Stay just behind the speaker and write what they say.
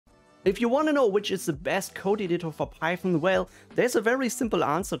If you want to know which is the best code editor for Python, well, there's a very simple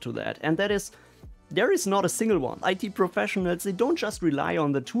answer to that, and that is there is not a single one. IT professionals, they don't just rely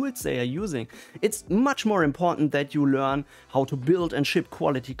on the tools they are using. It's much more important that you learn how to build and ship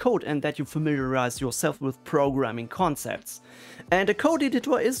quality code and that you familiarize yourself with programming concepts. And a code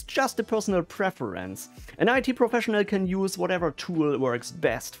editor is just a personal preference. An IT professional can use whatever tool works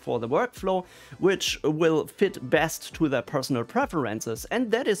best for the workflow, which will fit best to their personal preferences,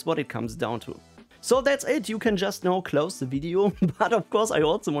 and that is what it comes down to. So that's it, you can just now close the video, but of course I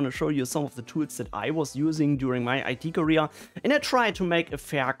also want to show you some of the tools that I was using during my IT career, and I try to make a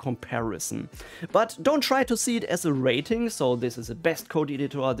fair comparison. But don't try to see it as a rating, so this is the best code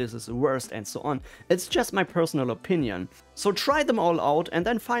editor, this is the worst, and so on. It's just my personal opinion. So try them all out and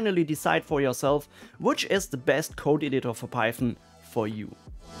then finally decide for yourself which is the best code editor for Python for you.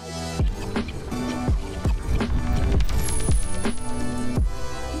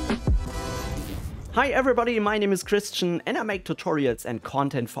 Hi everybody, my name is Christian and I make tutorials and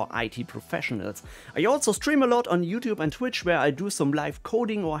content for IT professionals. I also stream a lot on YouTube and Twitch where I do some live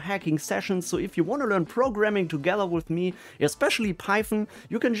coding or hacking sessions, so if you want to learn programming together with me, especially Python,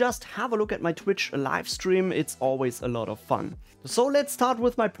 you can just have a look at my Twitch live stream, it's always a lot of fun. So let's start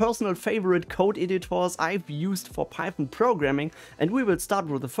with my personal favorite code editors I've used for Python programming, and we will start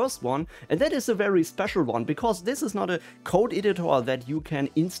with the first one, and that is a very special one because this is not a code editor that you can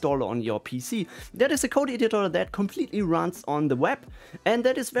install on your PC. That is a code editor that completely runs on the web, and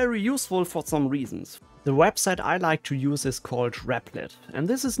that is very useful for some reasons. The website I like to use is called Repl.it, and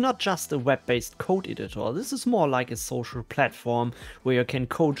this is not just a web-based code editor, this is more like a social platform where you can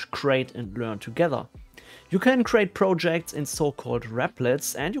code, create and learn together. You can create projects in so-called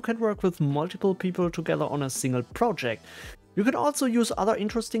Replits, and you can work with multiple people together on a single project. You can also use other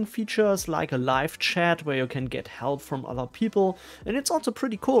interesting features like a live chat where you can get help from other people, and it's also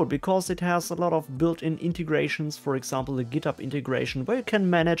pretty cool because it has a lot of built-in integrations, for example the GitHub integration where you can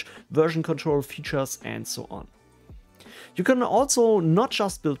manage version control features and so on. You can also not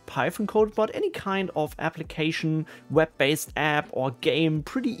just build Python code, but any kind of application, web-based app or game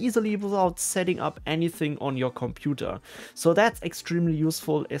pretty easily without setting up anything on your computer. So that's extremely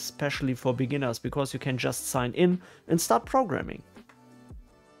useful, especially for beginners, because you can just sign in and start programming.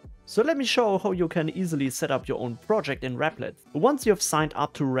 So let me show how you can easily set up your own project in Repl.it. Once you have signed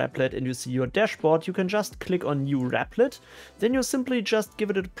up to Repl.it and you see your dashboard, you can just click on New Repl.it. Then you simply just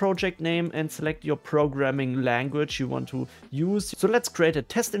give it a project name and select your programming language you want to use. So let's create a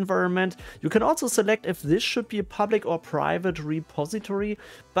test environment. You can also select if this should be a public or private repository.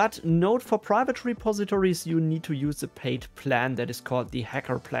 But note, for private repositories you need to use a paid plan that is called the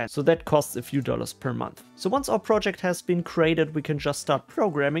Hacker plan. So that costs a few dollars per month. So once our project has been created, we can just start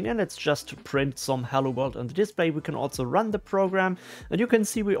programming, and let's just print some hello world on the display. We can also run the program, and you can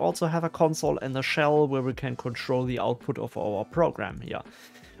see we also have a console and a shell where we can control the output of our program here.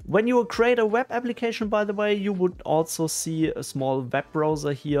 When you create a web application, by the way, you would also see a small web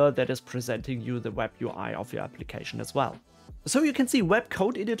browser here that is presenting you the web UI of your application as well. So you can see web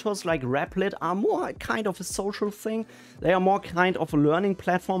code editors like Repl.it are more kind of a social thing. They are more kind of a learning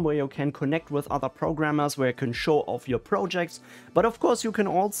platform where you can connect with other programmers, where you can show off your projects. But of course you can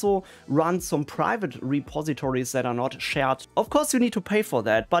also run some private repositories that are not shared. Of course you need to pay for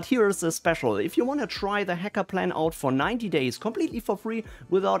that, but here is a special. If you want to try the hacker plan out for 90 days completely for free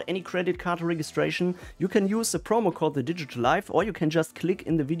without any credit card registration, you can use the promo code The Digital Life, or you can just click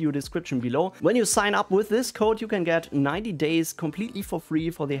in the video description below. When you sign up with this code, you can get 90 days completely for free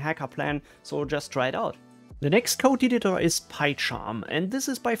for the hacker plan, so just try it out. The next code editor is PyCharm, and this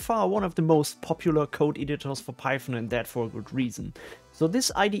is by far one of the most popular code editors for Python, and that for a good reason. So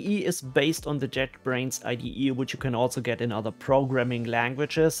this IDE is based on the JetBrains IDE, which you can also get in other programming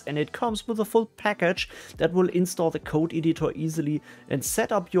languages, and it comes with a full package that will install the code editor easily and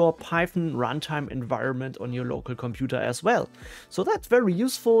set up your Python runtime environment on your local computer as well. So that's very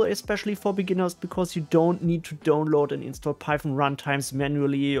useful, especially for beginners, because you don't need to download and install Python runtimes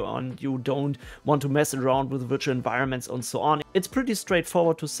manually, and you don't want to mess around with virtual environments and so on. It's pretty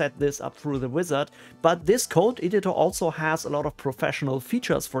straightforward to set this up through the wizard, but this code editor also has a lot of professional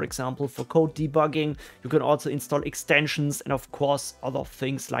features. For example, for code debugging, you can also install extensions and of course other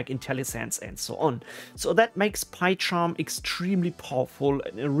things like IntelliSense and so on. So that makes PyCharm extremely powerful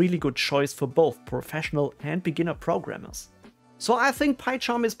and a really good choice for both professional and beginner programmers. So I think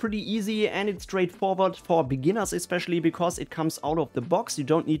PyCharm is pretty easy and it's straightforward for beginners, especially because it comes out of the box. You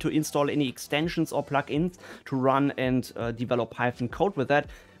don't need to install any extensions or plugins to run and develop Python code with that.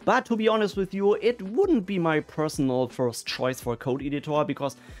 But to be honest with you, it wouldn't be my personal first choice for a code editor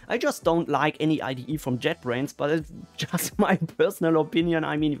because I just don't like any IDE from JetBrains, but it's just my personal opinion.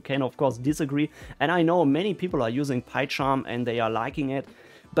 I mean, you can of course disagree, and I know many people are using PyCharm and they are liking it,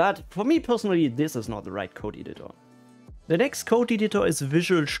 but for me personally, this is not the right code editor. The next code editor is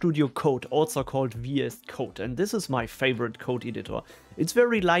Visual Studio Code, also called VS Code, and this is my favorite code editor. It's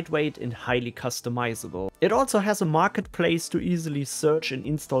very lightweight and highly customizable. It also has a marketplace to easily search and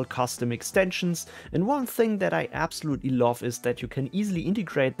install custom extensions, and one thing that I absolutely love is that you can easily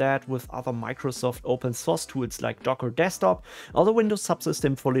integrate that with other Microsoft open source tools like Docker Desktop or the Windows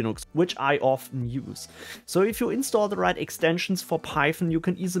subsystem for Linux, which I often use. So if you install the right extensions for Python, you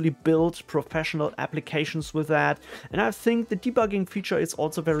can easily build professional applications with that, and I think the debugging feature is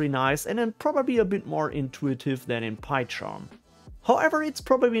also very nice and then probably a bit more intuitive than in PyCharm. However, it's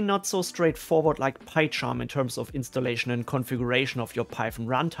probably not so straightforward like PyCharm in terms of installation and configuration of your Python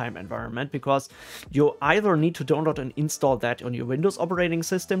runtime environment, because you either need to download and install that on your Windows operating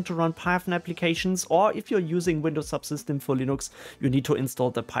system to run Python applications, or if you're using Windows subsystem for Linux, you need to install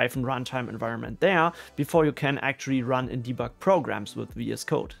the Python runtime environment there before you can actually run and debug programs with VS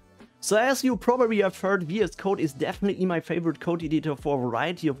Code. So as you probably have heard, VS Code is definitely my favorite code editor for a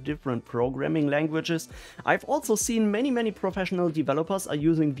variety of different programming languages. I've also seen many professional developers are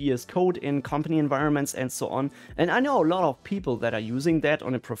using VS Code in company environments and so on, and I know a lot of people that are using that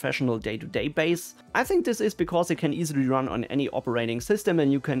on a professional day-to-day base. I think this is because it can easily run on any operating system,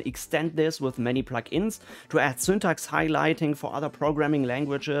 and you can extend this with many plugins to add syntax highlighting for other programming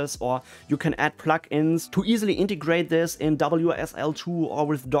languages, or you can add plugins to easily integrate this in WSL2 or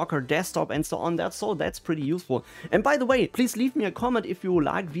with Docker Desktop and so on. That's pretty useful. And by the way, please leave me a comment if you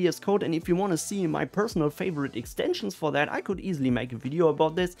like VS Code, and if you want to see my personal favorite extensions for that, I could easily make a video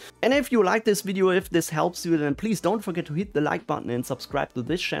about this. And if you like this video, if this helps you, then please don't forget to hit the like button and subscribe to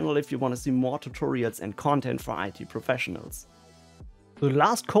this channel if you want to see more tutorials and content for IT professionals. The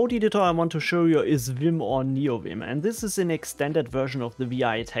last code editor I want to show you is Vim or NEOVIM, and this is an extended version of the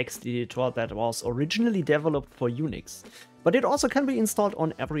VI text editor that was originally developed for Unix. But it also can be installed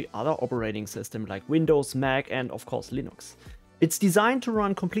on every other operating system like Windows, Mac, and of course Linux. It's designed to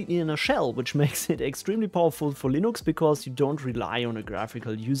run completely in a shell, which makes it extremely powerful for Linux because you don't rely on a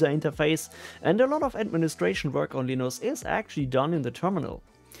graphical user interface, and a lot of administration work on Linux is actually done in the terminal.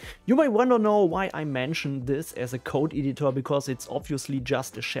 You may want to know why I mentioned this as a code editor, because it's obviously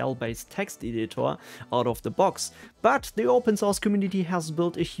just a shell-based text editor out of the box, but the open source community has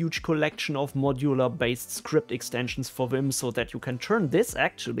built a huge collection of modular-based script extensions for Vim, so that you can turn this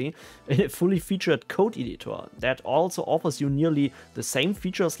actually in a fully featured code editor that also offers you nearly the same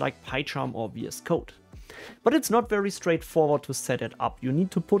features like PyCharm or VS Code. But it's not very straightforward to set it up. You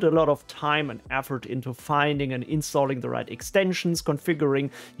need to put a lot of time and effort into finding and installing the right extensions, configuring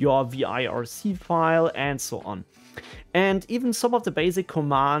your VIRC file, and so on. And even some of the basic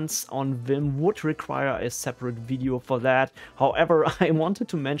commands on Vim would require a separate video for that. However, I wanted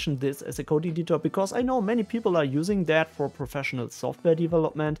to mention this as a code editor because I know many people are using that for professional software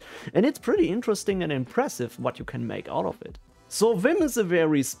development, and it's pretty interesting and impressive what you can make out of it. So Vim is a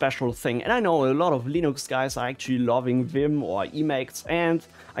very special thing, and I know a lot of Linux guys are actually loving Vim or Emacs, and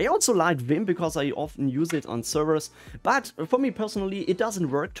I also like Vim because I often use it on servers, but for me personally it doesn't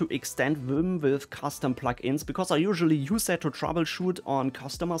work to extend Vim with custom plugins, because I usually use that to troubleshoot on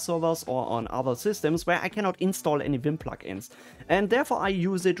customer servers or on other systems where I cannot install any Vim plugins, and therefore I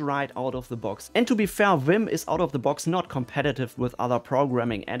use it right out of the box. And to be fair, Vim is out of the box not competitive with other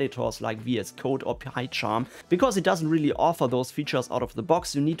programming editors like VS Code or PyCharm, because it doesn't really offer those features out of the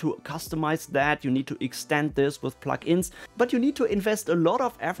box. You need to customize that, you need to extend this with plugins, but you need to invest a lot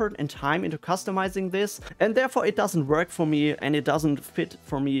of effort and time into customizing this, and therefore it doesn't work for me, and it doesn't fit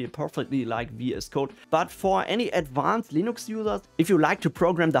for me perfectly like VS Code. But for any advanced Linux users, if you like to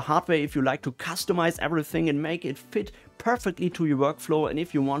program the hardware, if you like to customize everything and make it fit perfectly to your workflow, and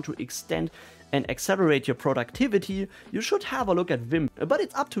if you want to extend and accelerate your productivity, you should have a look at Vim. But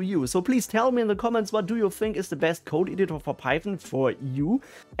it's up to you, so please tell me in the comments what do you think is the best code editor for Python for you.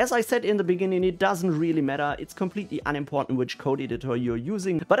 As I said in the beginning, it doesn't really matter, it's completely unimportant which code editor you're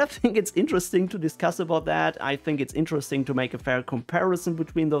using, but I think it's interesting to discuss about that. I think it's interesting to make a fair comparison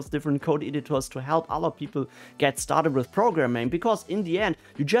between those different code editors to help other people get started with programming, because in the end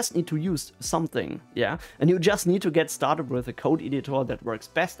you just need to use something, yeah, and you just need to get started with a code editor that works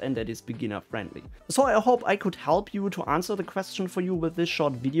best and that is beginner friendly. So I hope I could help you to answer the question for you with this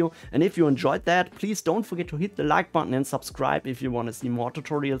short video, and if you enjoyed that, please don't forget to hit the like button and subscribe if you want to see more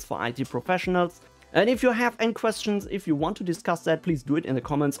tutorials for IT professionals. And if you have any questions, if you want to discuss that, please do it in the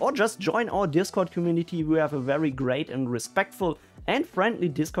comments, or just join our Discord community. We have a very great and respectful and friendly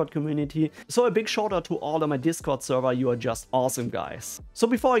Discord community. So a big shout out to all on my Discord server, you are just awesome guys. So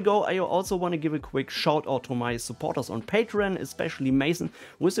before I go, I also want to give a quick shout out to my supporters on Patreon, especially Mason,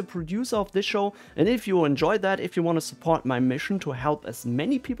 who is the producer of this show. And if you enjoyed that, if you want to support my mission to help as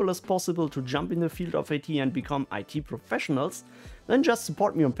many people as possible to jump in the field of IT and become IT professionals, then just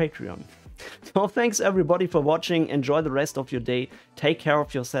support me on Patreon. So thanks everybody for watching, enjoy the rest of your day, take care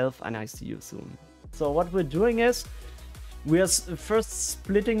of yourself, and I see you soon. So what we're doing is, we are first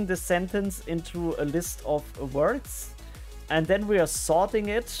splitting the sentence into a list of words, and then we are sorting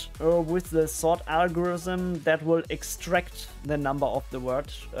it with the sort algorithm that will extract the number of the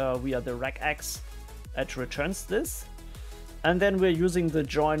word via the regex that returns this. And then we're using the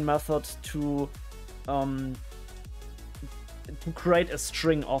join method to create a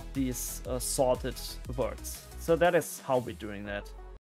string of these sorted words. So that is how we're doing that.